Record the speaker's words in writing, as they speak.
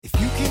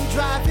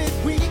drive it,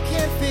 we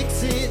can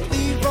fix it.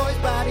 Leroy's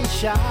Body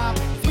Shop.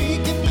 We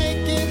can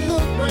make it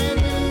look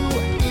brand new.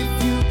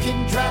 If you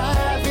can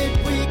drive it,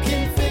 we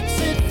can fix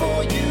it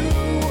for you.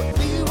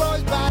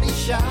 Leroy's Body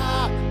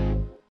Shop.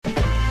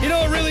 You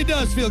know, it really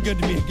does feel good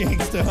to be a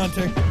gangsta,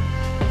 Hunter.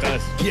 It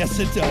does. Yes,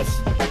 it does.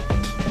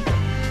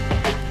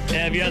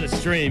 Yeah, if you're on the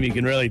stream, you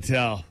can really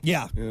tell.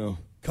 Yeah.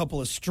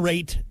 Couple of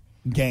straight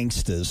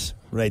gangstas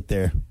right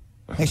there.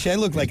 Actually, I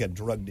look like a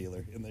drug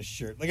dealer in this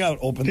shirt. Look how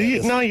open that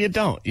is. No, you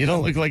don't. You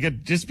don't look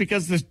like just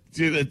because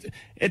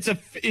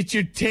it's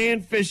your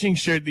tan fishing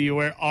shirt that you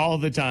wear all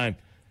the time.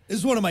 This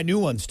is one of my new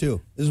ones,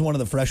 too. This is one of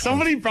the fresh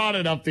Somebody ones. brought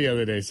it up the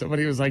other day.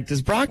 Somebody was like,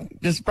 does Brock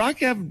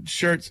have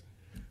shirts?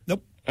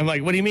 Nope. I'm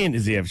like, what do you mean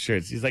does he have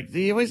shirts? He's like,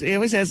 he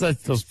always has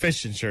those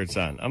fishing shirts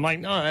on. I'm like,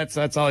 no,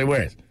 that's all he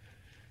wears.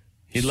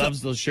 He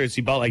loves those shirts.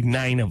 He bought like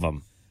 9 of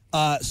them.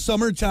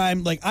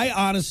 Summertime, like I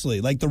honestly,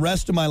 like the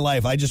rest of my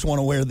life, I just want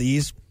to wear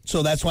these.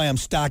 So that's why I'm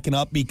stocking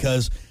up,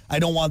 because I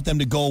don't want them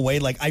to go away.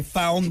 Like I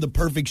found the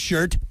perfect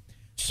shirt.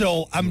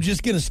 So I'm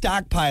just going to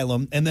stockpile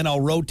them, and then I'll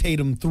rotate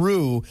them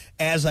through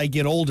as I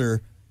get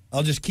older.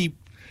 I'll just keep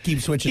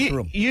switching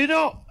through them. You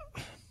know,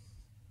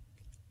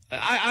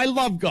 I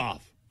love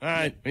golf. All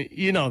right.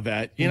 You know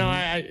that. You know,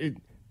 I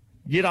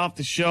get off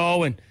the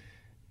show, and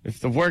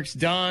if the work's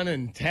done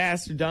and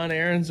tasks are done,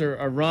 errands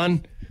are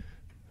run,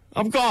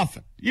 I'm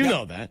golfing. You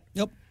know that.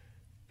 Yep.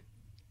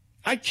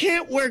 I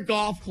can't wear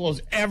golf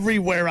clothes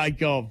everywhere I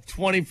go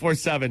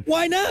 24/7.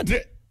 Why not?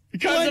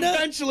 Because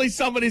eventually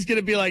somebody's going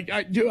to be like,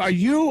 are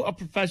you a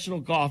professional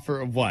golfer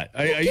or what?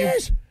 Who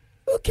cares?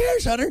 Who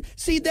cares, Hunter?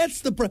 See,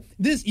 that's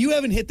this. You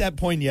haven't hit that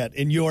point yet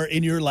in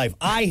your life.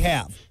 I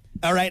have.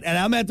 All right, and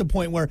I'm at the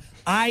point where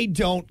I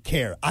don't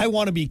care. I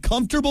want to be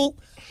comfortable.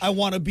 I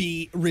want to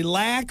be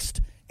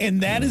relaxed,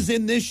 and that is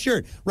in this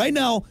shirt right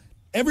now.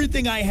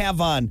 Everything I have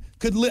on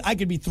I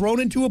could be thrown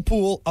into a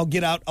pool. I'll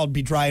get out. I'll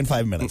be dry in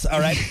 5 minutes. All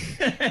right.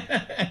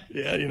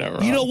 Yeah, you're not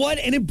wrong. You know what?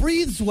 And it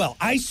breathes well.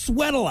 I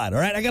sweat a lot. All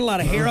right. I got a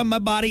lot of hair on my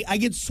body. I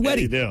get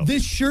sweaty. Yeah, you do.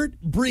 This shirt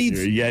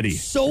breathes You're a Yeti.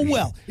 so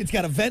well. It's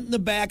got a vent in the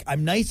back.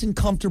 I'm nice and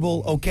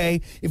comfortable. Okay.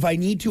 If I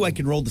need to, I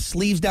can roll the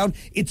sleeves down.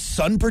 It's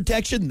sun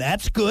protection.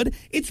 That's good.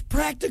 It's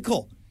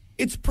practical.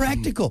 It's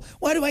practical.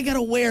 Why do I got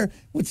to wear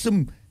with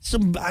some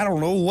I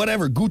don't know,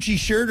 whatever, Gucci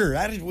shirt or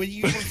what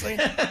you say?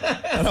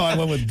 I know I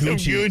went with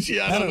Gucci.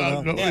 Gucci. I don't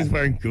know. Nobody's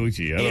wearing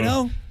Gucci. You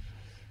know?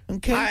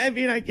 Okay. I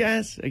mean, I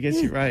guess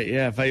you're right.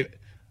 Yeah. If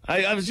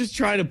I was just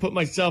trying to put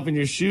myself in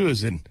your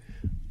shoes, and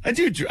I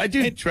do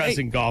dress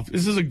in golf.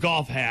 This is a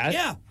golf hat.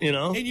 Yeah. You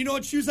know? And you know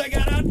what shoes I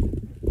got on?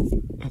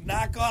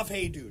 Knock off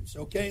Hey Dudes,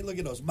 okay? Look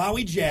at those.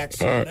 Maui Jacks,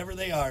 whatever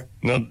they are.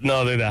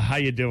 No, they're the how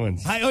you doing?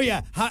 Hi, oh,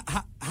 yeah.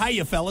 Hi,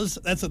 you fellas.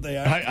 That's what they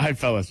are. Hi,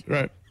 fellas.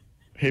 Right.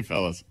 Hey,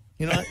 fellas.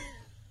 You know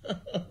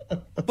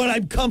what? But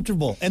I'm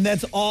comfortable, and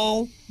that's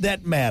all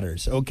that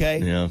matters, okay?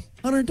 Yeah.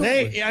 Hunter, don't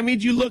worry. Hey, I mean,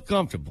 you look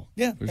comfortable.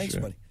 Yeah, thanks,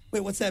 buddy. Wait,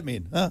 what's that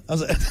mean?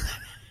 How's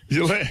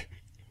that?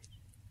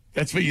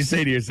 That's what you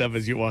say to yourself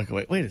as you walk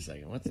away. Wait a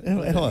second. What did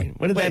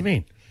that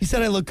mean? He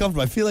said I look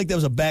comfortable. I feel like that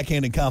was a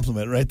backhanded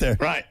compliment right there.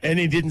 Right, and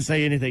he didn't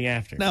say anything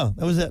after. No,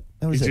 that was it.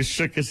 He just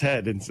shook his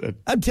head and said,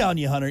 I'm telling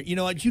you, Hunter, you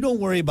know what? You don't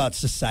worry about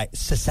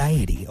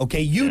society,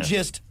 okay? You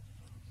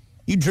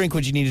drink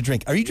what you need to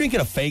drink. Are you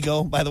drinking a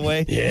Faygo, by the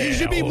way? Yeah. You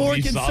should be more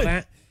you saw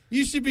that?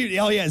 You should be.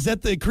 Oh, yeah. Is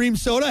that the cream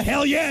soda?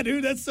 Hell yeah,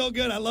 dude. That's so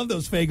good. I love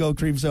those Faygo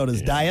cream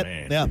sodas. Yeah, Diet.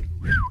 Man. Yeah.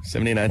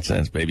 79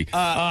 cents, baby.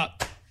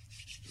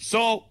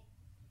 So,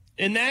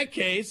 in that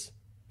case,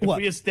 if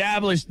we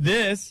establish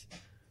this,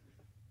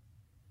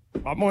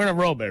 I'm wearing a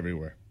robe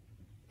everywhere.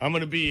 I'm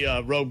going to be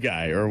a robe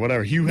guy or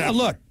whatever.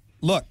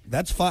 Look,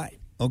 that's fine.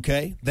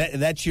 Okay?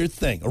 That's your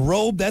thing. A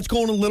robe, that's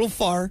going a little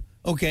far,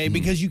 okay?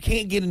 Because you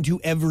can't get into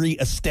every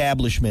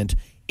establishment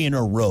in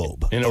a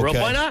robe. In a robe?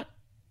 Why not?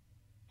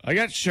 I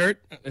got a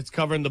shirt. It's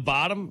covering the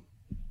bottom.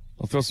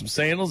 I'll throw some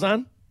sandals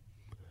on.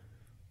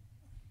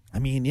 I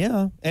mean,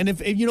 yeah. And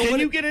if you know, can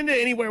you get into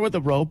anywhere with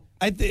a robe?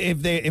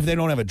 If they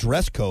don't have a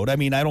dress code, I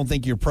mean, I don't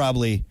think you're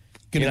probably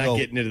going to go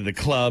getting into the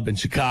club in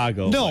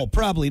Chicago. No,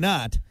 probably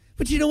not.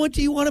 But you know what?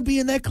 Do you want to be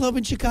in that club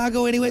in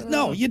Chicago anyway?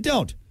 No, you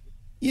don't.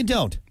 You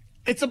don't.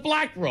 It's a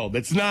black robe.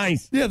 It's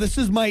nice. Yeah, this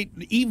is my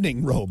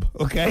evening robe,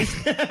 okay?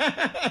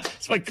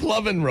 It's my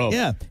clubbing robe.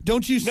 Yeah.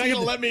 Don't you see? Not going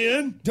to let me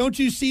in? Don't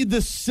you see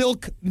the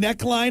silk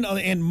neckline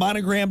and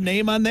monogram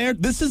name on there?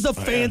 This is a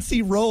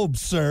fancy robe,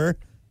 sir.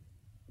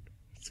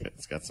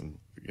 It's got some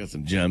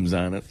gems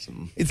on it.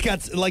 It's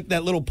got like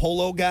that little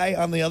polo guy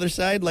on the other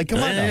side. Like, come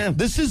on now.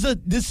 This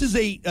is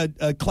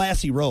a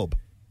classy robe.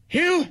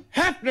 Hugh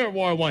Hefner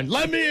wore one.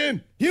 Let me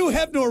in. Hugh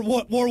Hefner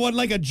wore one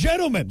like a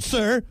gentleman,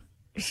 sir.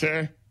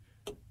 Sir.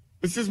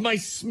 This is my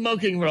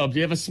smoking robe. Do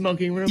you have a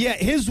smoking robe? Yeah,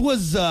 his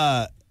was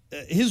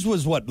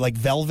what, like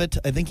velvet?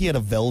 I think he had a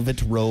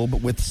velvet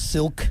robe with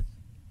silk.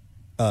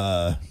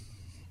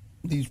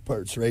 These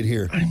parts right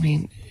here. I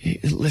mean,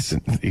 listen,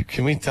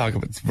 can we talk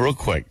about real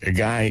quick? A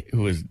guy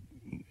who was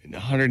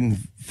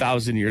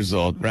 100,000 years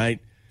old, right?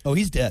 Oh,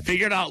 he's dead.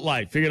 Figured out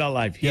life.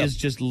 He is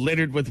just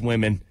littered with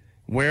women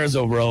wears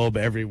a robe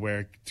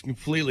everywhere,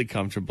 completely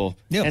comfortable.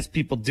 Yep. Has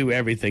people do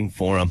everything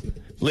for him.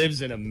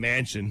 Lives in a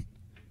mansion.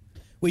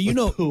 Well, you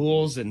know,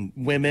 Pools and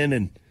women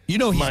and he's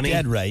money.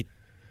 dead, right?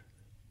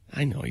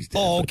 I know he's dead.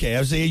 Oh, okay. I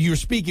was saying you were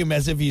speaking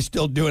as if he's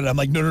still doing it. I'm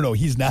like, no,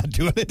 he's not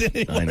doing it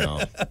anymore. I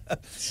know.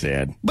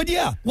 Sad. But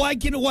yeah, why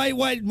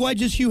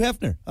just Hugh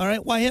Hefner? All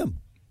right, why him?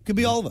 Could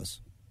be all of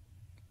us.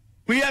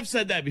 We have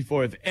said that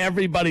before. If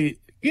everybody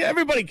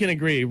can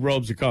agree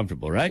robes are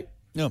comfortable, right?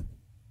 No.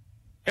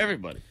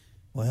 Everybody.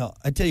 Well,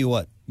 I tell you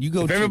what,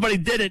 If everybody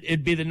did it,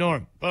 it'd be the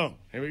norm. Boom.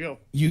 Here we go.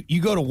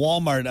 You go to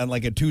Walmart on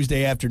like a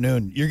Tuesday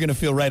afternoon, you're gonna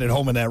feel right at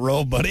home in that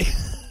robe, buddy.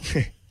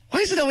 Why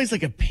is it always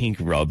like a pink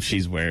robe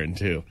she's wearing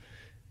too?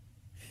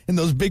 And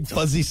those big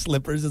fuzzy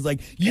slippers. It's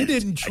like you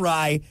didn't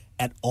try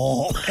at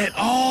all. At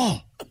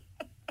all.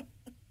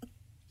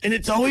 And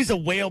it's always a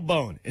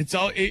whalebone. It's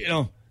all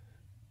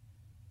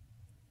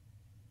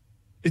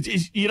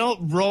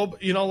robe.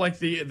 Like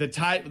the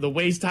tie, the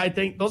waist tie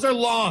thing. Those are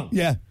long.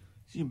 Yeah.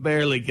 You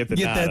barely get the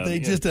knot that on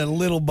thing. it. Just a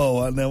little bow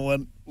on that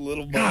one.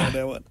 Little bow on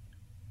that one.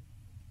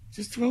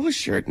 Just throw a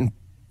shirt and.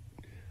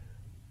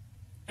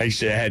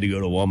 Actually, I had to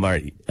go to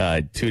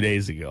Walmart 2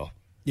 days ago.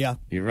 Yeah.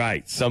 You're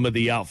right. Some of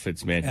the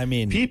outfits, man. I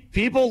mean,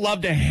 people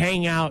love to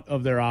hang out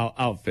of their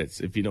outfits.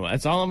 If you know,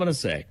 that's all I'm going to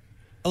say.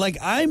 Like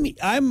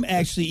I'm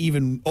actually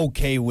even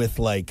okay with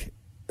Pull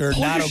not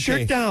your okay.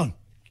 shirt down.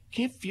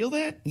 Can't feel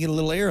that? You get a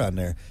little air on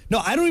there. No,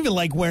 I don't even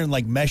like wearing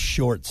like mesh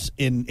shorts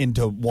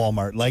into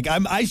Walmart. Like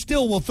I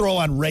still will throw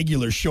on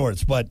regular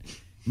shorts, but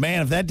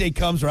man, if that day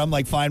comes where I'm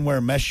like fine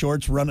wearing mesh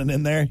shorts running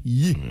in there,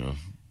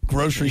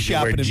 grocery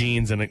shopping, wear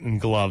jeans and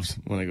gloves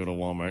when I go to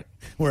Walmart.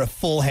 Wear a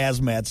full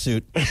hazmat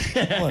suit.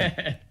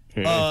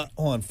 Hold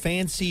on,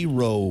 fancy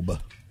robe.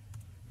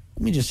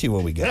 Let me just see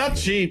what we got. Not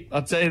cheap.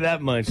 I'll tell you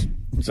that much.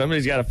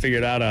 Somebody's got to figure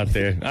it out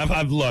there.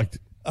 I've looked.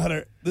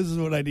 Hunter, this is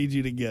what I need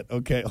you to get.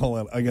 Okay, hold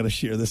on. I got to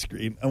share the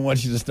screen. I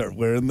want you to start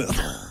wearing this.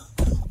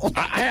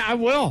 I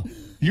will.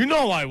 You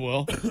know I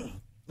will.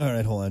 All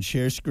right, hold on.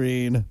 Share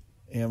screen.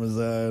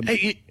 Amazon.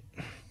 Hey,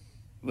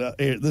 Well,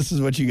 here, this is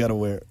what you got to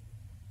wear.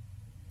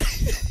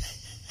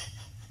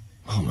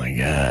 oh, my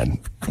God.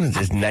 What is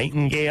this,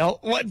 Nightingale?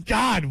 What?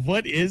 God,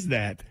 what is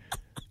that?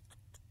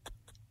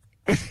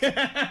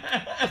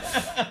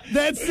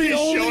 That's the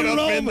only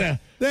robe.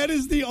 That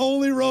is the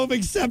only robe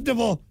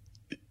acceptable.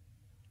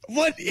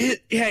 What is?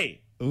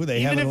 Hey, Ooh,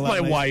 they even have it if a lot my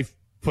nicer. wife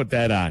put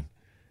that on,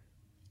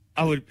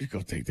 I would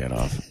go take that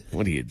off.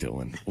 What are you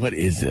doing? What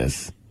is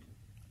this?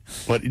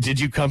 What did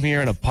you come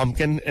here in a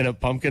pumpkin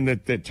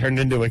that turned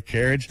into a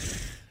carriage?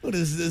 What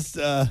is this?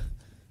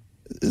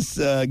 This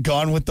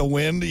Gone with the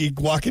Wind? You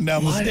walking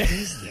down the What stairs?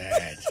 is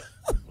that?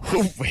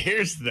 Who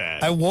wears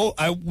that? I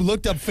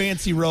looked up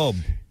fancy robe.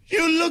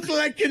 You look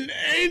like an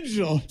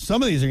angel.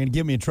 Some of these are going to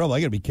get me in trouble.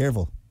 I got to be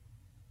careful.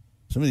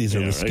 Some of these are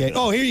risque. right.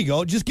 Oh, here you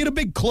go. Just get a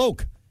big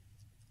cloak.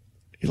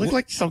 You look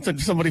like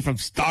somebody from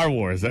Star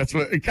Wars. That's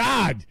what.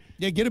 God.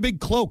 Yeah, get a big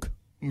cloak.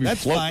 You're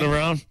That's floating fine.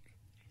 around.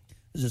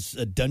 Is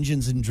this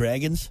Dungeons and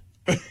Dragons?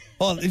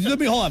 Hold on.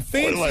 Hold on.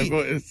 Fancy,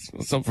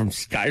 It's something from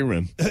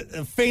Skyrim.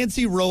 a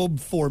fancy robe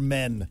for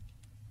men.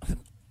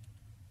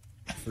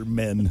 For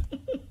men.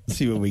 Let's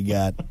see what we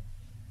got.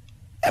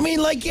 I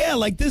mean, like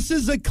this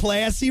is a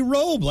classy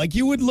robe. Like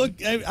you would look.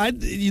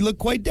 You look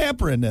quite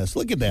dapper in this.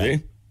 Look at that.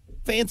 See?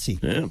 Fancy.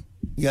 Yeah.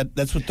 You got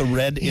that's with the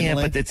red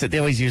inlay. But they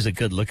always use a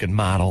good-looking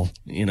model,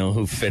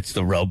 who fits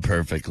the robe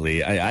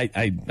perfectly.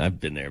 I've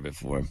been there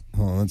before.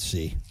 Oh, let's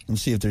see.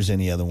 Let's see if there's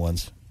any other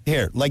ones.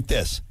 Here, like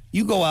this.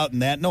 You go out in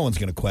that, no one's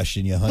going to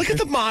question you, Hunter. Look at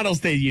the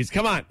models they use.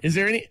 Come on. Is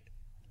there any?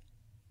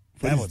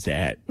 What is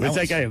that? Is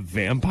that guy a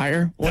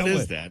vampire? What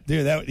is that?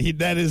 Dude,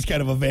 that is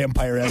kind of a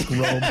vampire-esque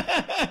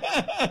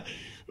robe.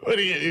 What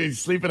are you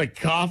sleep in a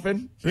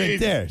coffin? Right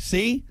there.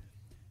 See?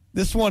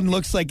 This one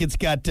looks like it's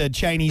got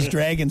Chinese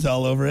dragons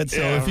all over it.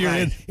 So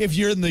Yeah, if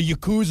you're in the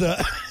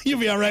Yakuza, you'll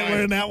be all right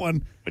wearing that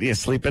one. What are you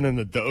sleeping in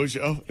the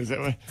dojo? Is that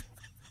what?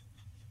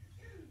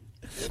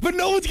 But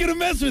no one's going to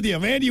mess with you,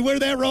 man. You wear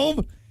that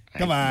robe?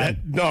 Come on.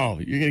 No,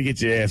 you're going to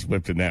get your ass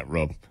whipped in that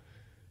robe.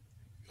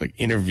 Like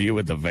Interview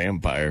with the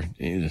Vampire.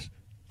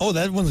 Oh,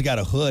 that one's got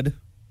a hood.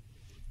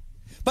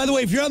 By the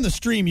way, if you're on the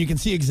stream, you can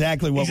see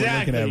exactly what we're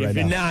looking at right if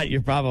now. you're not,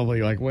 you're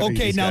probably like, what are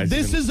Okay, these now guys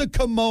this doing? is a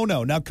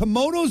kimono. Now,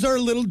 kimonos are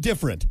a little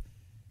different.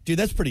 Dude,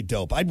 that's pretty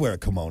dope. I'd wear a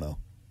kimono.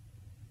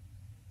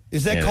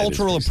 Is that Yeah,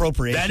 cultural pretty-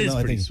 appropriation? That is though,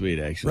 I pretty think? sweet,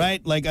 actually.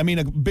 Right? Like, I mean,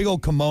 a big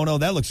old kimono,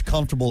 that looks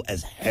comfortable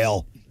as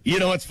hell. You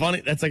know what's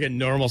funny? That's like a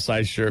normal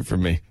size shirt for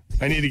me.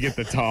 I need to get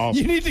the tall.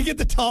 You need to get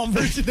the tall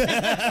version.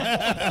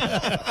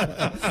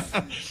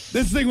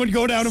 This thing would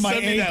go down to my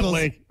Send me that ankles.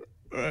 link.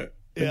 I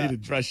Yeah. need a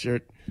dress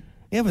shirt.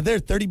 Yeah, but they're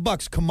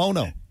 $30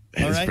 kimono.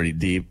 That's All right? pretty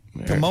deep.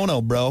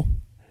 Kimono, bro.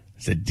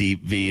 It's a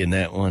deep V in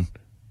that one.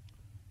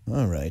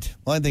 All right.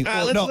 Well, I think.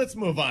 Let's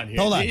move on here.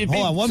 Hold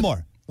on.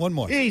 One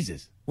more.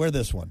 Jesus. Wear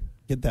this one.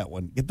 Get that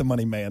one. Get the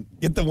money man.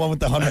 Get the one with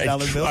the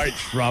 $100 bill. All right,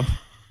 Trump.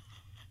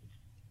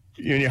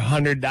 You and your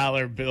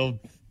 $100 bill.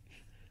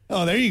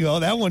 Oh, there you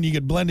go. That one you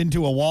could blend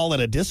into a wall at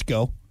a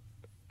disco.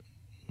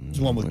 There's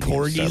one with When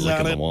you start corgis looking on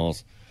at it. the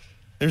walls.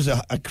 There's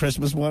a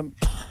Christmas one.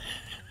 All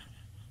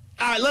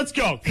right, let's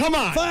go. Come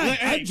on. Fine.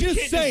 Hey, I'm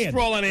just saying. Just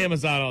scroll on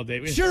Amazon all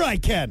day. Sure I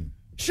can.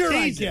 Jesus.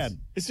 I can.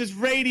 This is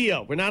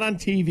radio. We're not on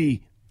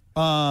TV.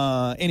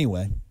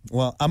 Anyway,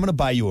 well, I'm going to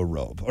buy you a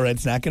robe. All right,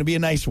 it's not going to be a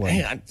nice one.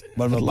 Hey,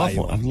 but I'm going to buy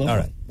you one. All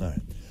right.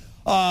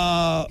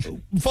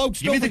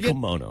 Folks, give me don't the forget,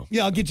 kimono.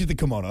 Yeah, I'll get you the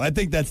kimono. I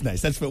think that's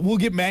nice. That's we'll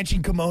get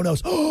matching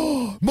kimonos.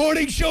 Oh,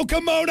 morning show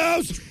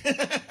kimonos.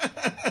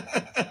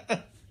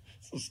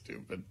 So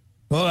stupid.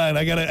 Hold on,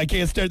 I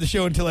can't start the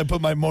show until I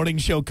put my morning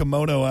show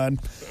kimono on.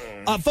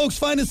 Folks,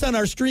 find us on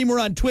our stream. We're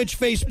on Twitch,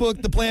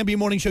 Facebook, the Plan B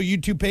Morning Show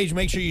YouTube page.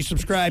 Make sure you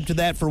subscribe to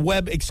that for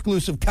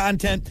web-exclusive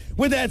content.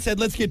 With that said,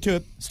 let's get to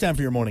it. It's time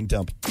for your morning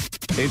dump.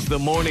 It's the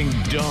Morning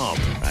Dump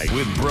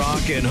with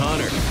Brock and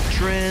Hunter.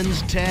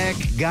 Trends, tech,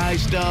 guy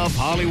stuff,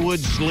 Hollywood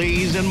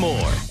sleaze, and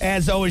more.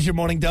 As always, your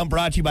morning dump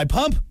brought to you by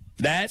Pump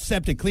That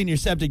Septic. Clean your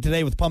septic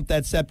today with Pump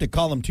That Septic.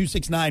 Call them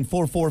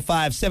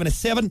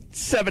 269-445-7777.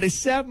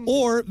 77.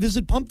 Or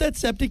visit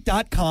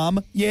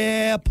pumpthatseptic.com.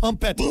 Yeah,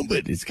 pump it. Pump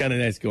it. It's kind of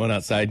nice going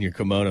outside in your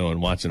kimono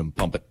and watching them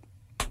pump it.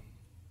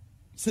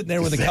 Sitting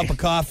there with a cup of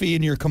coffee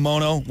in your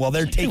kimono while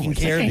they're taking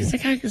care of you. It's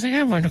like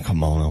I'm wearing a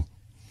kimono.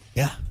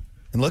 Yeah.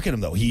 And look at him,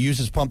 though. He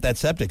uses Pump That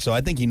Septic, so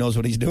I think he knows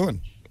what he's doing.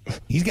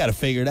 He's got to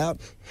figure it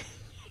out.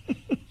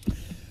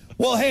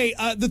 Well, hey,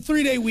 the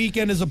 3-day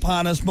weekend is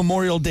upon us,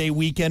 Memorial Day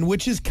weekend,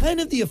 which is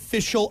kind of the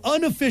unofficial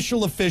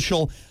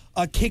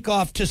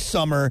kickoff to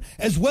summer,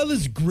 as well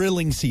as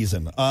grilling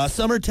season.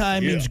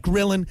 Summertime means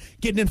grilling,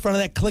 getting in front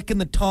of that, clicking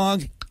the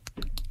tongs,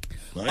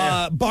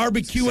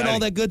 barbecue and all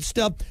that good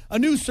stuff. A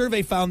new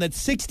survey found that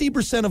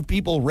 60% of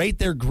people rate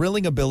their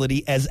grilling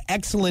ability as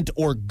excellent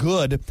or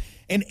good,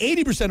 and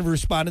 80% of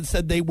respondents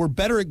said they were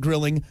better at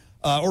grilling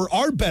or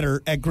are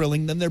better at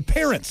grilling than their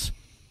parents.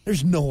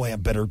 There's no way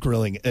I'm better at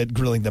grilling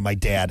than my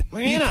dad.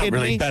 Well, you're not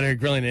really better at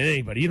grilling than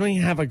anybody. You don't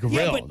even have a grill.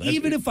 Yeah, but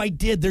even if I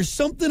did, there's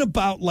something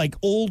about like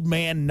old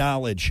man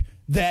knowledge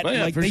that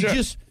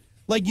just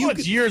like you.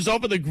 It's years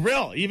over the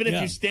grill. Even if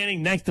you're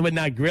standing next to it,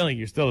 not grilling,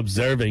 you're still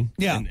observing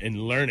and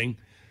learning.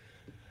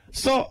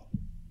 So,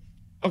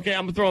 okay,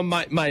 I'm throwing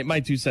my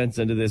 2 cents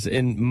into this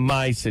in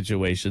my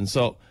situation.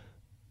 So,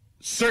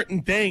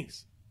 certain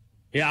things,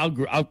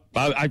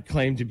 I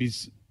claim to be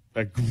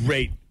a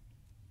great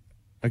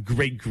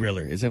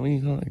griller. Is that what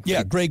you call it?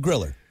 Yeah, great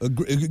griller. A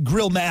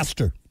grill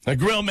master. A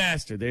grill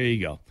master. There you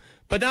go.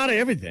 But not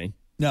everything.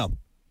 No. I'm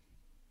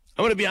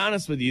going to be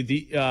honest with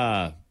you.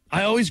 I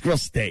always grill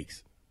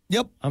steaks.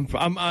 Yep.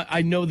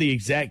 I know the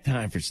exact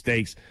time for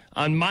steaks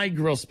on my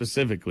grill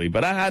specifically,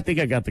 but I think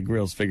I got the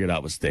grills figured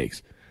out with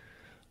steaks.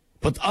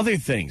 But other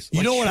things,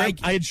 you know what?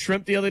 I had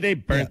shrimp the other day,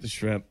 burnt the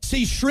shrimp.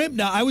 See, shrimp.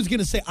 Now, I was going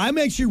to say I'm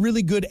actually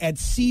really good at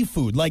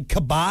seafood, like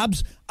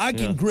kebabs. I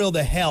can grill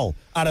the hell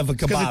out of a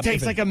kebab. Because it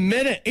takes like a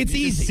minute. It's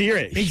you easy. Sear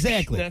it.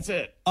 Exactly. That's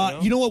it.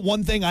 You know what?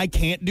 One thing I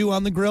can't do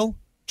on the grill: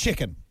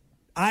 chicken.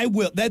 I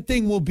will. That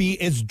thing will be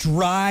as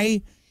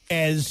dry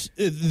as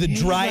the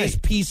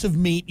driest piece of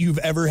meat you've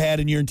ever had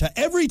in your entire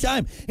every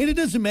time. And it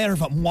doesn't matter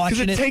if I'm watching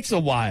it. Because it takes a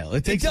while.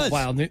 It takes a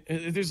while.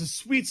 There's a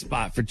sweet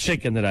spot for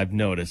chicken that I've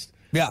noticed.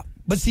 Yeah.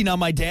 But see, now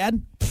my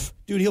dad,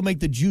 dude, he'll make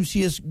the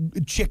juiciest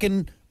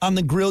chicken on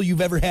the grill you've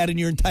ever had in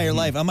your entire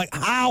life. I'm like,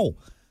 how?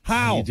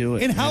 How you do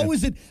it? And how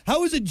is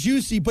it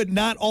juicy but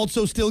not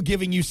also still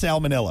giving you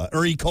salmonella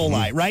or E.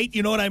 coli, right?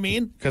 You know what I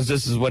mean? Because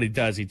this is what he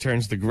does. He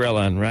turns the grill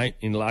on, right?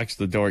 He locks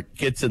the door,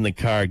 gets in the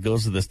car,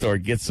 goes to the store,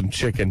 gets some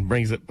chicken,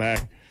 brings it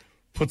back,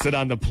 puts it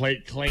on the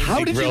plate, claims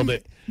he grilled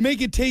it.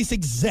 Make it taste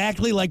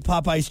exactly like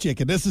Popeye's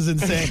chicken? This is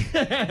insane.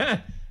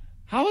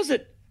 How is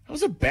it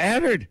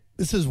battered?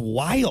 This is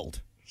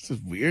wild. This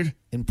is weird.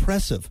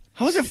 Impressive.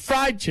 How is it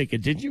fried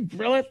chicken? Did you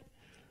grill it?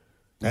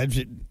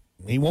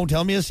 He won't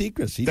tell me his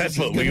secrets. That's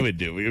what we would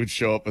do. We would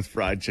show up with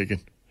fried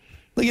chicken.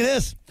 Look at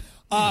this.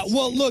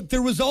 Well, look,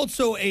 there was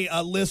also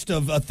a list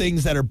of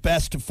things that are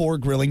best for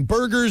grilling.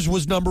 Burgers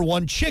was number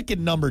 1.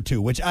 Chicken number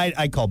 2, which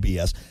I call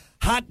BS.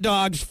 Hot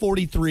dogs,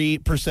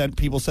 43%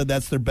 people said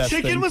that's their best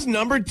Chicken thing. was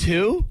number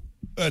 2?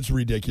 That's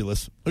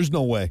ridiculous. There's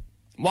no way.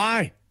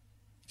 Why?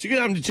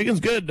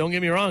 Chicken's good, don't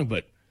get me wrong,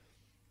 but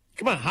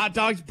come on, hot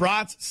dogs,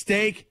 brats,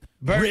 steak,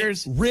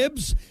 burgers.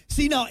 Ribs.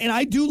 See, now, and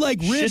I do like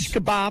ribs. Shish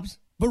kebabs.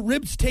 But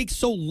ribs take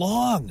so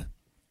long.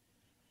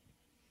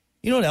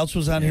 You know what else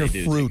was on here?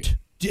 Fruit.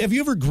 Have you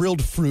ever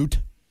grilled fruit?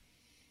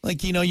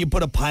 Like, you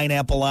put a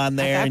pineapple on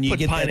there and you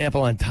get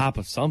pineapple on top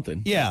of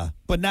something. Yeah,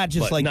 but not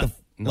just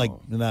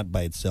not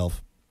by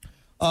itself.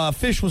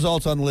 Fish was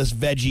also on the list.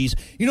 Veggies.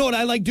 You know what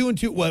I like doing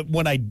too?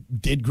 When I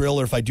did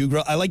grill or if I do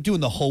grill, I like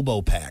doing the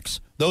hobo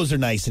packs. Those are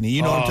nice and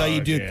you know what I'm telling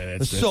you, dude. Yeah,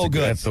 it's so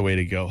good. That's the way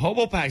to go.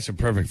 Hobo packs are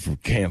perfect for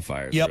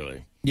campfires.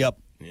 Really. Yep.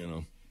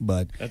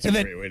 But that's a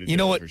great way to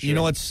do it. For sure. You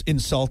know what's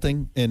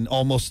insulting and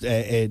almost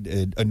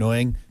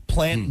annoying?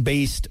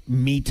 Plant-based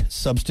meat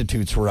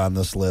substitutes were on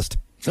this list.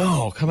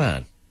 Oh, come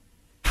on!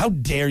 How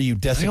dare you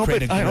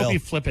desecrate a grill? I hope you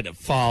flip it. It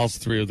falls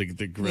through the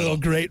grill. Little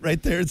grate right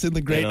there. It's in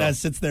the grate. And it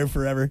sits there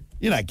forever.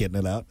 You're not getting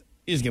it out.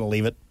 You're just gonna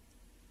leave it.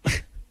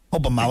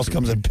 Hope a mouse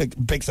comes and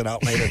picks it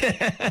out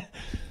later.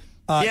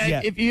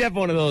 If you have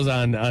one of those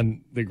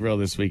on the grill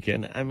this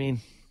weekend, I mean.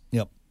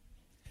 Yep.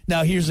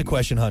 Now, here's the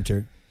question,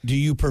 Hunter. Do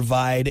you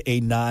provide a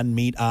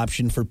non-meat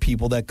option for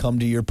people that come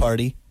to your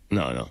party?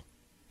 No.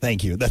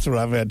 Thank you. That's what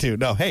I'm at, too.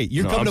 No, hey,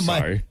 you're coming to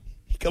my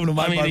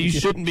barbecue. You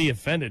shouldn't be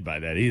offended by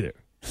that either.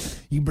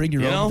 You bring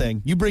your own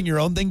thing. You bring your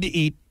own thing to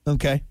eat,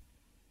 okay?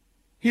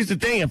 Here's the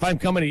thing. If I'm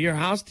coming to your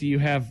house,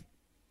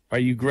 are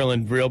you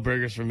grilling real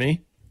burgers for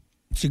me?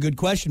 It's a good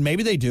question.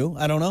 Maybe they do.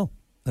 I don't know.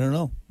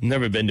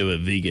 Never been to a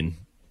vegan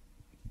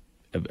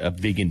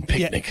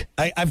picnic.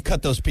 Yeah, I've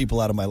cut those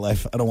people out of my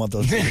life. I don't want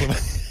those people.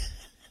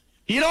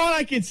 You know what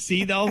I can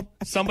see, though?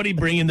 Somebody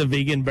bringing the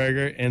vegan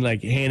burger and,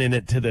 like, handing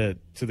it to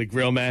the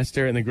grill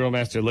master, and the grill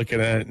master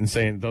looking at it and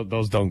saying,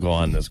 those don't go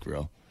on this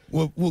grill.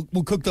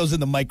 We'll cook those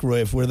in the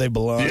microwave where they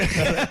belong.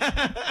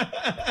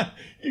 Yeah.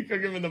 You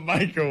cook them in the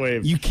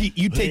microwave. You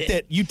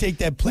take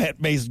that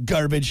plant-based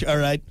garbage, all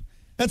right?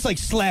 That's like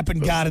slapping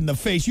God in the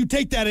face. You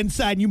take that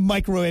inside and you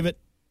microwave it,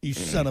 you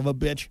son of a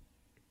bitch.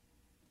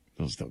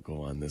 Those don't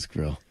go on this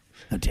grill.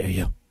 How dare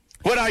you?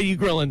 What are you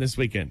grilling this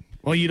weekend?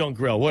 Well, you don't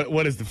grill.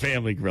 What is the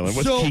family grilling?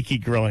 What's Kiki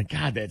grilling?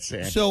 God, that's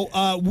sad. So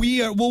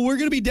we're going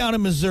to be down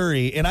in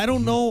Missouri, and I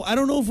don't know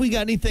if we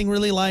got anything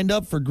really lined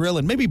up for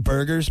grilling. Maybe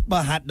burgers,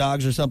 hot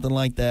dogs, or something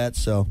like that.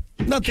 So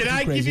nothing. Can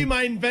I crazy. give you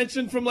my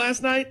invention from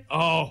last night?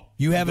 Oh,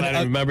 you haven't.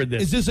 I remembered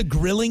this. Is this a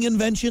grilling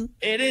invention?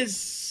 It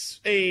is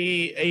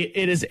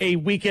a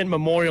weekend,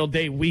 Memorial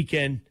Day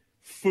weekend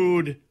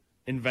food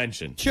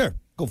invention. Sure,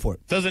 go for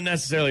it. Doesn't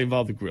necessarily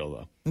involve the grill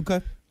though.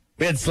 Okay.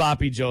 We had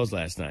Sloppy Joes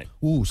last night.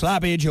 Ooh,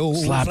 Sloppy Joe.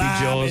 Sloppy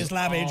Joes.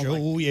 Sloppy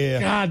Joe, yeah.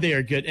 God, they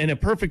are good. And a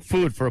perfect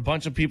food for a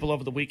bunch of people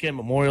over the weekend,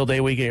 Memorial Day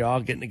weekend, you're all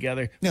getting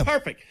together. Yeah.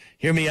 Perfect.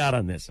 Hear me out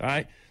on this, all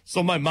right?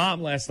 So my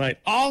mom last night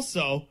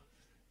also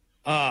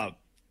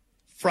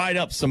fried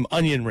up some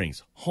onion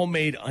rings,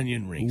 homemade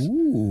onion rings.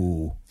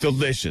 Ooh.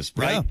 Delicious,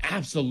 right? Yeah.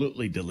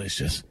 Absolutely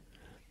delicious.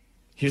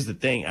 Here's the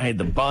thing. I had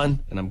the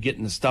bun, and I'm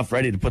getting the stuff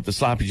ready to put the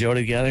Sloppy Joe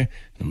together.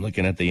 I'm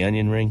looking at the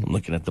onion ring. I'm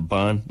looking at the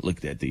bun.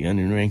 Looked at the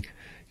onion ring.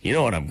 You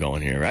know what I'm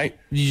going here, right?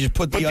 You just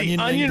put the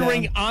onion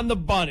ring on the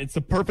bun. It's the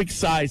perfect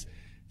size.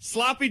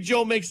 Sloppy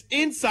Joe mix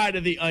inside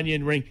of the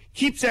onion ring.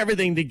 Keeps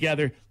everything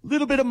together.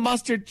 Little bit of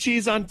mustard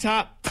cheese on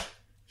top.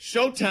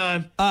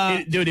 Showtime.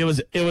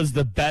 It was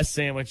the best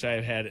sandwich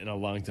I've had in a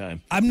long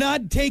time. I'm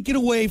not taking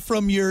away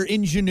from your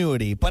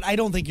ingenuity, but I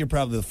don't think you're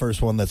probably the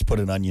first one that's put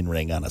an onion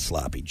ring on a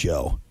Sloppy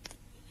Joe.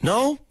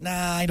 No?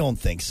 Nah, I don't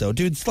think so.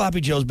 Dude,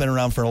 Sloppy Joe's been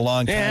around for a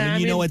long time. Yeah,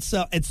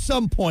 and at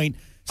some point...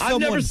 I've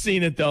never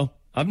seen it, though.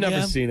 I've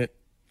never seen it.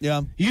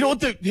 Yeah. You know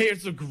what?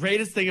 Here's the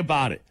greatest thing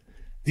about it.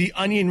 The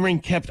onion ring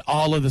kept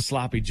all of the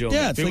Sloppy Joe.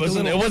 Yeah,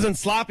 it wasn't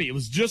sloppy. It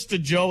was just a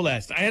Joe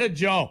last. I had a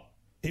Joe.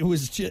 It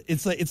was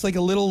it's like a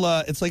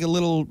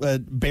little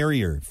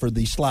barrier for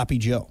the Sloppy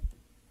Joe.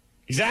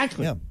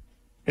 Exactly. Yeah.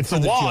 It's the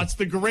wall. It's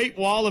the Great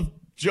Wall of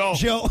Joe.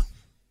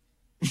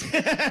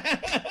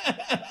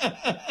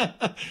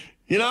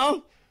 You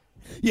know?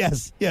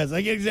 Yes. I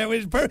get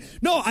exactly.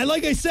 No,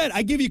 like I said,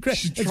 I give you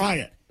credit. Try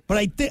it.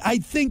 But I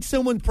think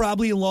someone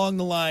probably along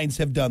the lines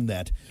have done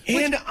that.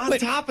 And on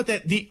top of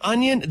that, the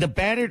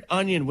battered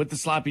onion with the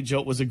Sloppy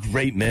Joe was a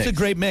great mix. It's a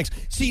great mix.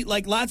 See,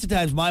 like lots of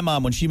times my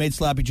mom, when she made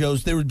Sloppy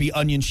Joes, there would be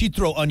onions. She'd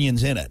throw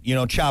onions in it,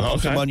 chop up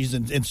some onions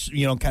and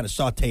kind of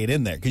saute it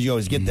in there because you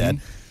always get that.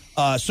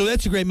 So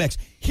that's a great mix.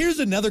 Here's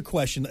another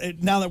question.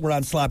 Now that we're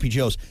on Sloppy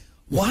Joes,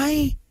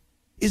 why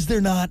is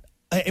there not,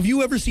 have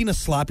you ever seen a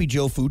Sloppy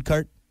Joe food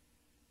cart?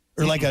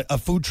 Or like a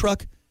food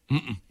truck?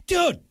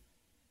 Dude.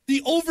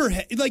 The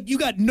overhead, you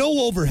got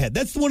no overhead.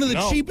 That's one of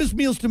the cheapest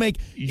meals to make.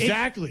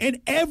 Exactly. And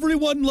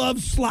everyone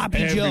loves Sloppy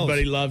Joes.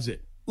 Everybody loves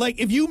it. Like,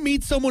 if you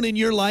meet someone in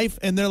your life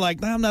and they're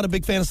like, I'm not a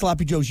big fan of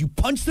Sloppy Joes, you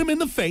punch them in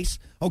the face,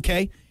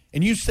 okay?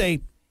 And you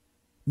say,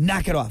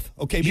 knock it off,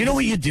 okay? You know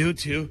what you do,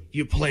 too?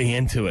 You play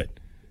into it.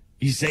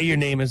 You say your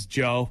name is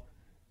Joe.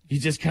 You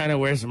just kind of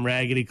wear some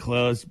raggedy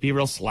clothes, be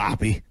real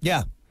sloppy.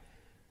 Yeah.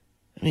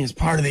 I mean, it's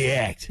part of the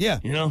act. Yeah.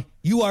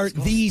 You are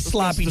the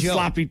Sloppy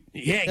Joe.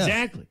 Yeah,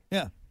 exactly.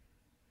 Yeah.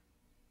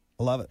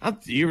 I love it.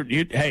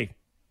 Hey,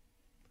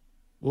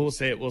 we'll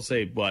say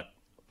what?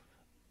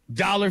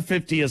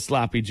 $1.50 a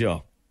Sloppy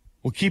Joe.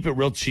 We'll keep it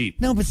real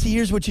cheap. No, but see,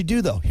 here's what you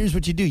do, though. Here's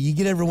what you do. You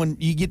get everyone.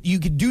 You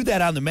could do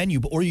that on the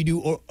menu, or you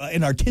do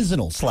an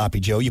artisanal Sloppy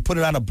Joe. You put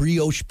it on a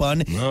brioche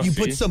bun. You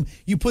put some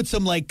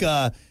like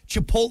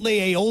chipotle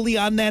aioli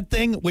on that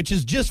thing, which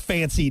is just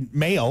fancy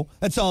mayo.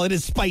 That's all it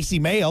is, spicy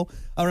mayo.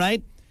 All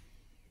right,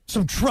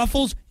 some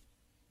truffles.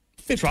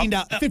 $15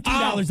 out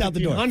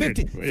the door.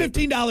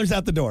 $15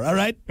 out the door. All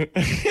right. You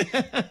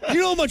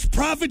know how much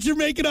profit you're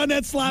making on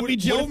that Sloppy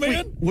Joe,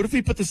 man? What if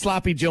we put the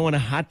Sloppy Joe in a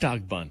hot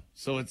dog bun?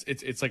 So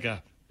it's like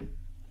a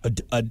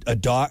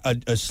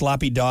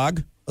sloppy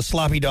dog, a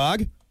sloppy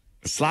dog,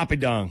 a sloppy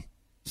dong,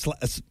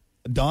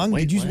 dong.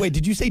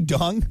 Did you say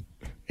dong?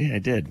 Yeah, I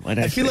did.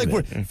 I feel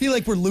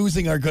like we're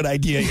losing our good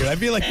idea here. I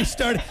feel like we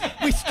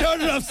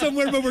started off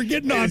somewhere, but we're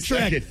getting off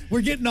track.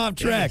 We're getting off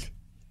track.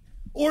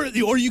 Or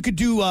you could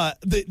do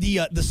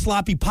the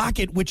sloppy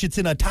pocket, which it's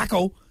in a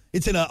taco.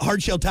 It's in a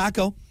hard shell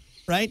taco,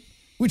 right?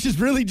 which is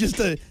really just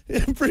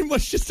pretty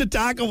much just a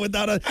taco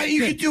without a.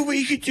 You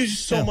could do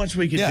so much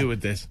we could do with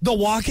this. The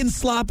walking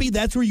sloppy,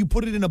 that's where you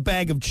put it in a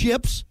bag of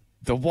chips.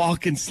 The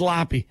walking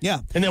sloppy.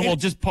 Yeah. And then we'll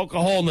just poke a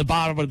hole in the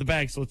bottom of the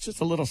bag so it's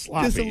just a little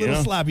sloppy. Just a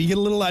little sloppy. You get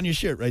a little on your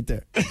shirt right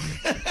there.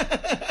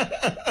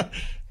 I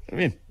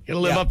mean, you got to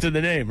live up to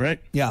the name, right?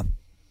 Yeah.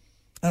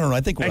 I don't know.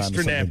 I think we're Extra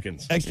on to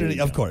napkins. Extra,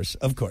 of course.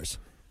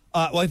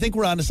 Well, I think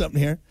we're on to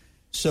something here.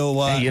 So,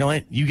 hey, you know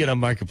what? You get on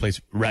Marketplace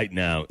right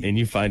now and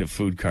you find a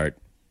food cart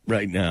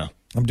right now.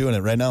 I'm doing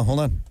it right now. Hold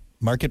on.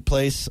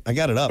 Marketplace. I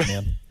got it up,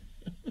 man.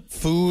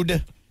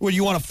 Food. Well,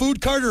 you want a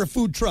food cart or a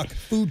food truck?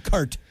 Food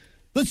cart.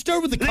 Let's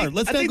start with the cart.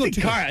 Let's not go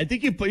too cart. I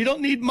think you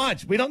don't need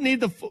much. We don't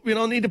need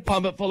to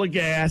pump it full of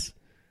gas.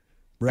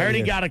 Right I already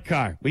here. got a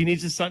car. We need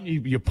just something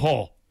you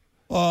pull.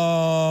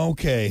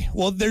 Okay.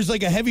 Well, there's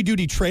like a heavy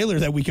duty trailer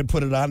that we could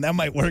put it on. That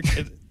might work.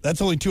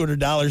 That's only $200.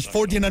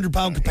 1,400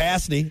 pound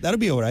capacity. That'll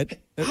be all right.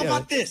 How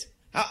about this?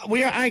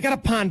 I got a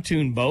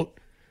pontoon boat.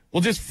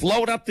 We'll just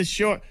float up the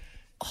shore.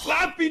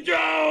 Sloppy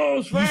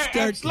Joe's,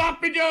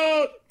 Sloppy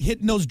Joe.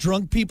 Hitting those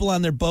drunk people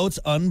on their boats.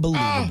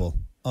 Unbelievable.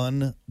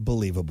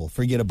 Unbelievable.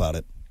 Forget about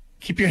it.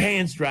 Keep your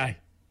hands dry.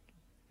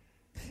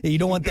 You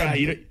don't want that.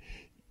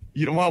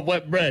 You don't want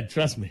wet bread.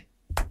 Trust me.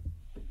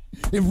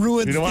 It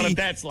ruins You don't want the it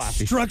that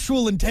sloppy.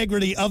 structural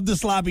integrity of the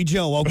Sloppy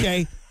Joe,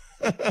 okay?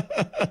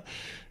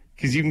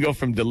 Because you can go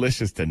from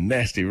delicious to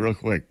nasty real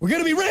quick. We're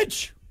going to be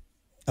rich.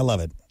 I love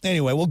it.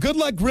 Anyway, well, good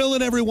luck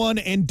grilling, everyone,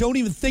 and don't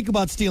even think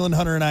about stealing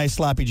Hunter and I's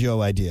Sloppy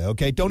Joe idea,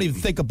 okay? Don't even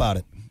think about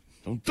it.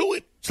 Don't do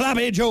it.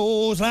 Sloppy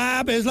Joe,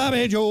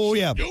 Sloppy Joe,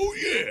 yeah. Oh,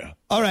 yeah.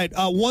 All right,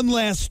 one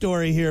last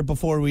story here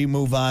before we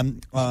move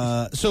on.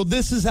 So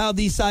this is how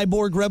the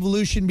cyborg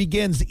revolution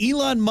begins.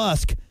 Elon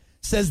Musk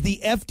says the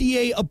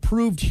FDA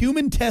approved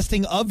human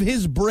testing of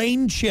his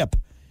brain chip.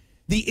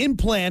 The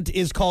implant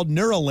is called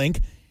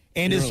Neuralink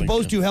and is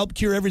supposed to help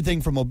cure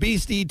everything from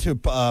obesity to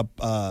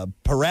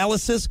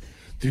paralysis.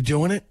 They're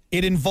doing it?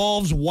 It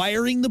involves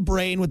wiring the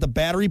brain with a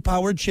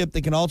battery-powered chip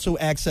that can also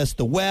access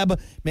the web,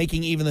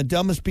 making even the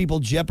dumbest people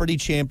Jeopardy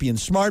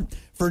champions smart.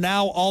 For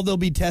now, all they'll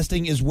be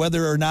testing is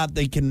whether or not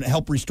they can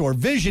help restore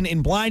vision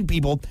in blind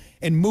people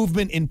and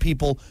movement in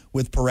people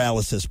with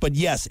paralysis. But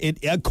yes,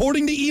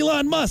 according to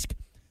Elon Musk,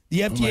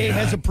 the FDA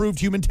has approved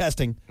human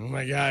testing. Oh,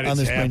 my God, on it's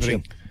this brain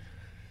happening. chip.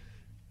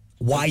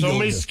 Why so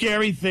many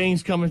scary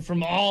things coming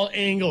from all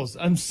angles.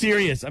 I'm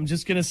serious. I'm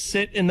just going to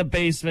sit in the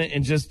basement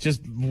and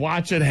just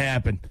watch it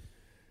happen.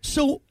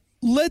 So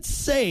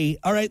let's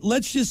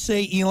just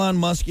say Elon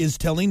Musk is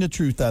telling the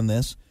truth on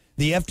this.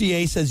 The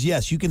FDA says,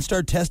 yes, you can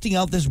start testing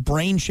out this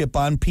brain chip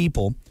on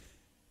people,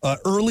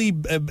 early,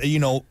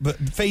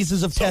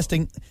 phases of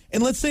testing.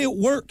 And let's say it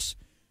works.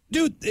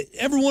 Dude,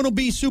 everyone will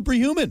be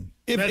superhuman.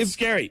 That's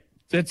scary.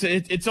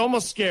 It's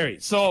almost scary.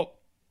 So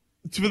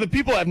for the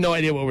people who have no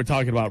idea what we're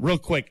talking about, real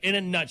quick, in a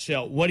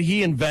nutshell, what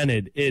he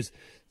invented is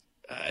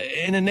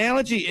an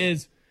analogy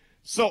is,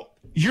 so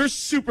you're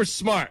super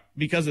smart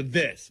because of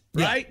this,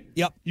 right?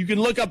 Yep. You can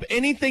look up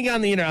anything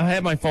on the internet. I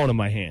have my phone in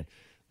my hand.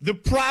 The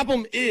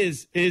problem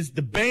is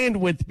the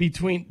bandwidth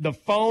between the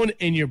phone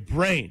and your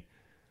brain.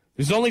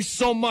 There's only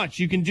so much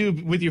you can do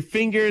with your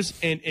fingers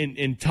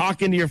and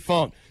talk into your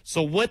phone.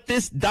 So what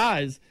this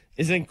does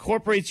is it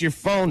incorporates your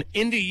phone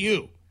into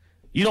you.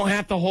 You don't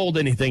have to hold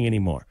anything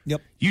anymore.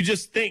 Yep. You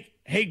just think,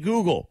 hey,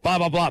 Google, blah,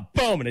 blah, blah,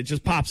 boom, and it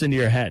just pops into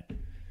your head.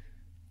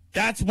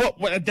 That's what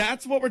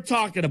we're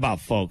talking about,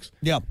 folks.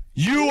 Yep.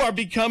 You are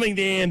becoming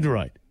the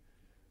android.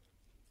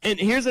 And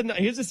here's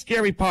a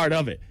scary part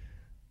of it.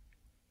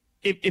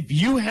 If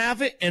you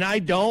have it and I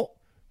don't,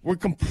 we're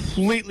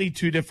completely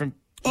two different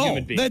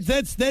human beings.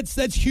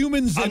 That's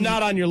humans. I'm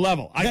not on your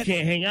level. I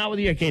can't hang out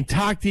with you. I can't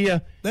talk to you.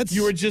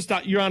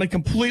 You're on a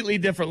completely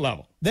different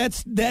level.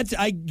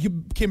 I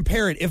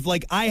compare it. If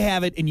like I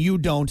have it and you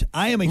don't,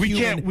 I am a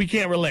human. We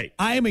can't relate.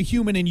 I am a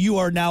human and you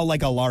are now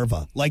like a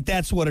larva. Like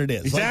that's what it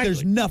is. Exactly. Like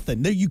there's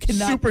nothing. You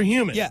cannot.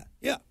 Superhuman. Yeah.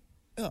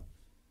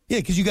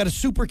 Because you got a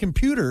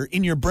supercomputer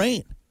in your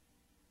brain.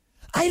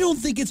 I don't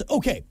think it's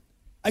okay.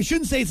 I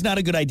shouldn't say it's not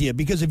a good idea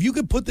because if you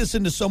could put this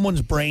into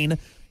someone's brain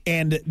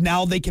and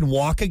now they can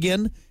walk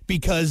again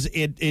because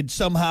it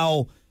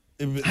somehow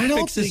I don't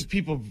fixes. think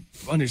people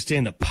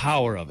understand the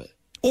power of it.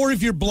 Or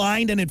if you're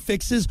blind and it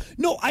fixes.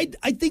 No, I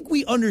think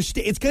we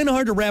understand. It's kind of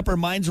hard to wrap our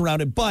minds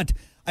around it, but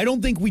I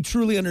don't think we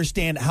truly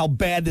understand how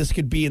bad this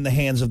could be in the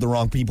hands of the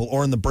wrong people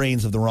or in the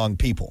brains of the wrong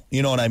people.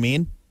 You know what I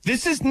mean?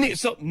 This is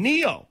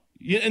Neo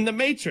in the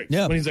Matrix.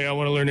 Yeah. When he's like, I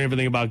want to learn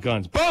everything about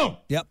guns. Boom!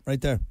 Yep,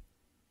 right there.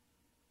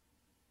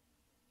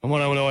 I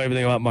want to know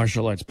everything about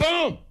martial arts.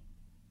 Boom!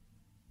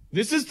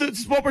 This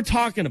is what we're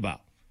talking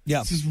about. Yeah.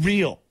 This is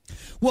real.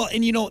 Well,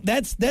 and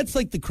that's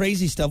like the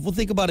crazy stuff. We'll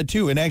think about it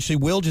too. And actually,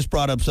 Will just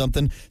brought up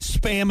something: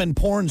 spam and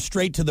porn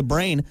straight to the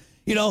brain.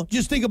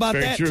 Just think about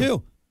Very that true.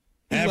 too.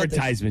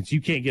 Advertisements, you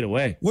can't get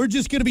away. We're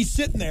just going to be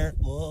sitting there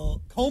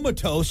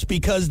comatose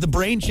because the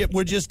brain chip.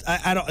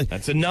 I don't.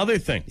 That's another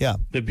thing. Yeah.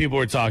 That people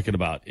were talking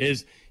about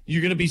is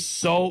you're going to be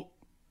so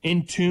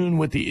in tune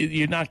with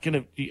you're not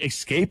going to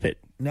escape it.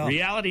 No.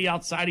 Reality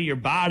outside of your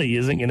body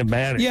isn't going to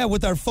matter. Yeah,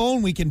 with our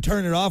phone, we can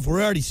turn it off. We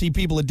already see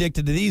people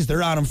addicted to these.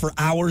 They're on them for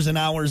hours and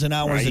hours and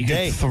hours a you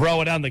day. Can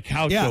throw it on the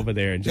couch over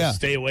there and just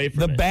stay away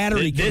from it. The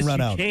battery can run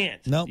out. You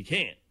can't. No. You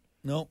can't.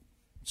 No.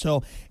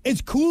 So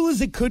as cool as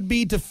it could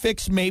be to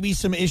fix maybe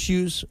some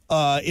issues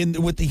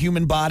with the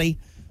human body,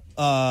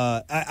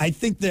 I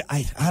think that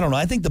I don't know.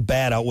 I think the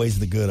bad outweighs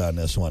the good on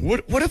this one.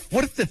 What if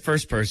the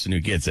first person who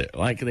gets it,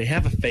 like they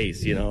have a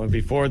face, and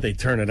before they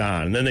turn it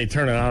on, and then they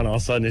turn it on, all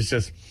of a sudden it's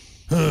just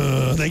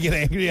they get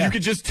angry. Yeah. You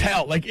could just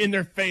tell, like in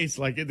their face,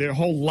 like their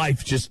whole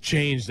life just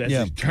changed as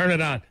they turn it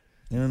on.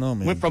 I don't know,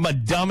 man. Went from a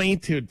dummy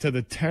to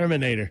the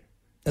Terminator.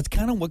 That's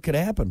kind of what could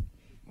happen.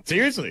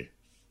 Seriously.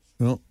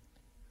 Well.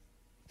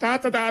 Or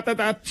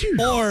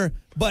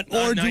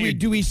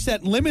do we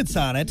set limits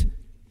on it?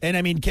 And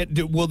I mean,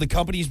 will the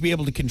companies be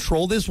able to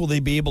control this? Will they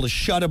be able to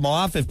shut them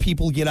off if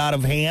people get out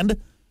of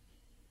hand?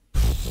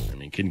 I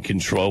mean, can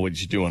control what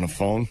you do on a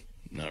phone?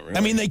 Not really. I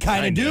mean, they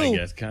kind of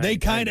do. They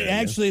kind of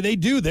actually they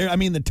do. I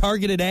mean, the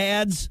targeted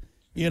ads.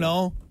 I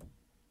don't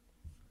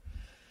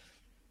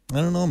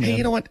know, man. Hey,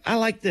 you know what? I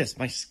like this.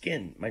 My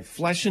skin, my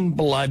flesh and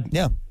blood.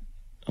 Yeah.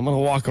 I'm gonna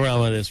walk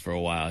around with this for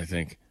a while, I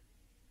think.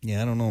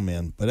 Yeah, I don't know,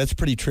 man, but that's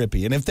pretty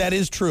trippy. And if that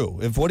is true,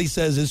 if what he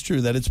says is true,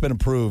 that it's been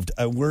approved,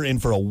 we're in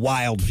for a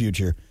wild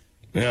future.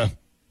 Yeah.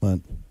 But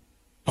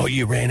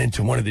you ran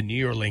into one of the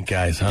Neuralink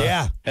guys, huh?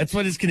 Yeah. That's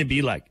what it's going to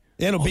be like.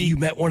 It'll be. You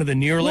met one of the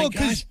Neuralink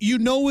guys?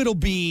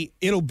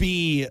 It'll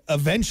be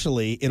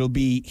eventually, it'll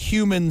be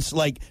humans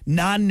like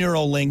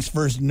non-Neuralinks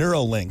versus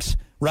Neuralinks,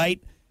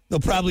 right? They'll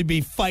probably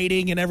be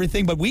fighting and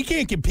everything, but we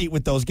can't compete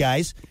with those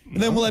guys.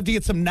 And then we'll have to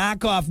get some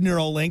knockoff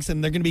Neuralinks,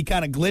 and they're going to be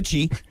kind of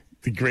glitchy.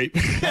 The great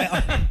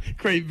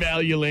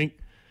value link.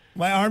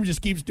 My arm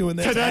just keeps doing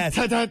this. It's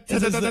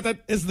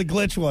the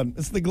glitch one.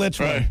 It's the glitch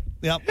one.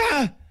 Yep.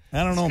 I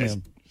don't know,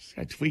 man. This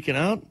guy tweaking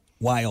out.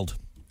 Wild.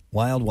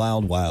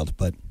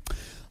 But,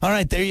 all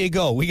right, there you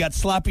go. We got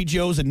Sloppy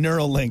Joes and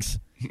Neuralinks.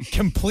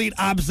 Complete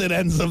opposite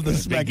ends of the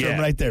spectrum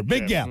right there.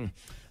 Big gap.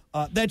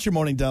 That's your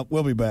morning dump.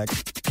 We'll be back.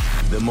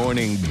 The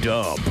Morning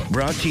Dump,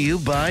 brought to you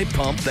by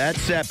Pump That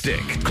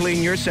Septic.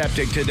 Clean your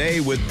septic today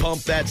with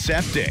Pump That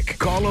Septic.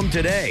 Call them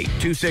today,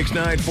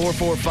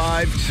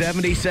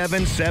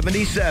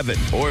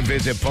 269-445-7777, or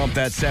visit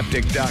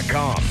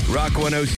pumpthatseptic.com. Rock 106.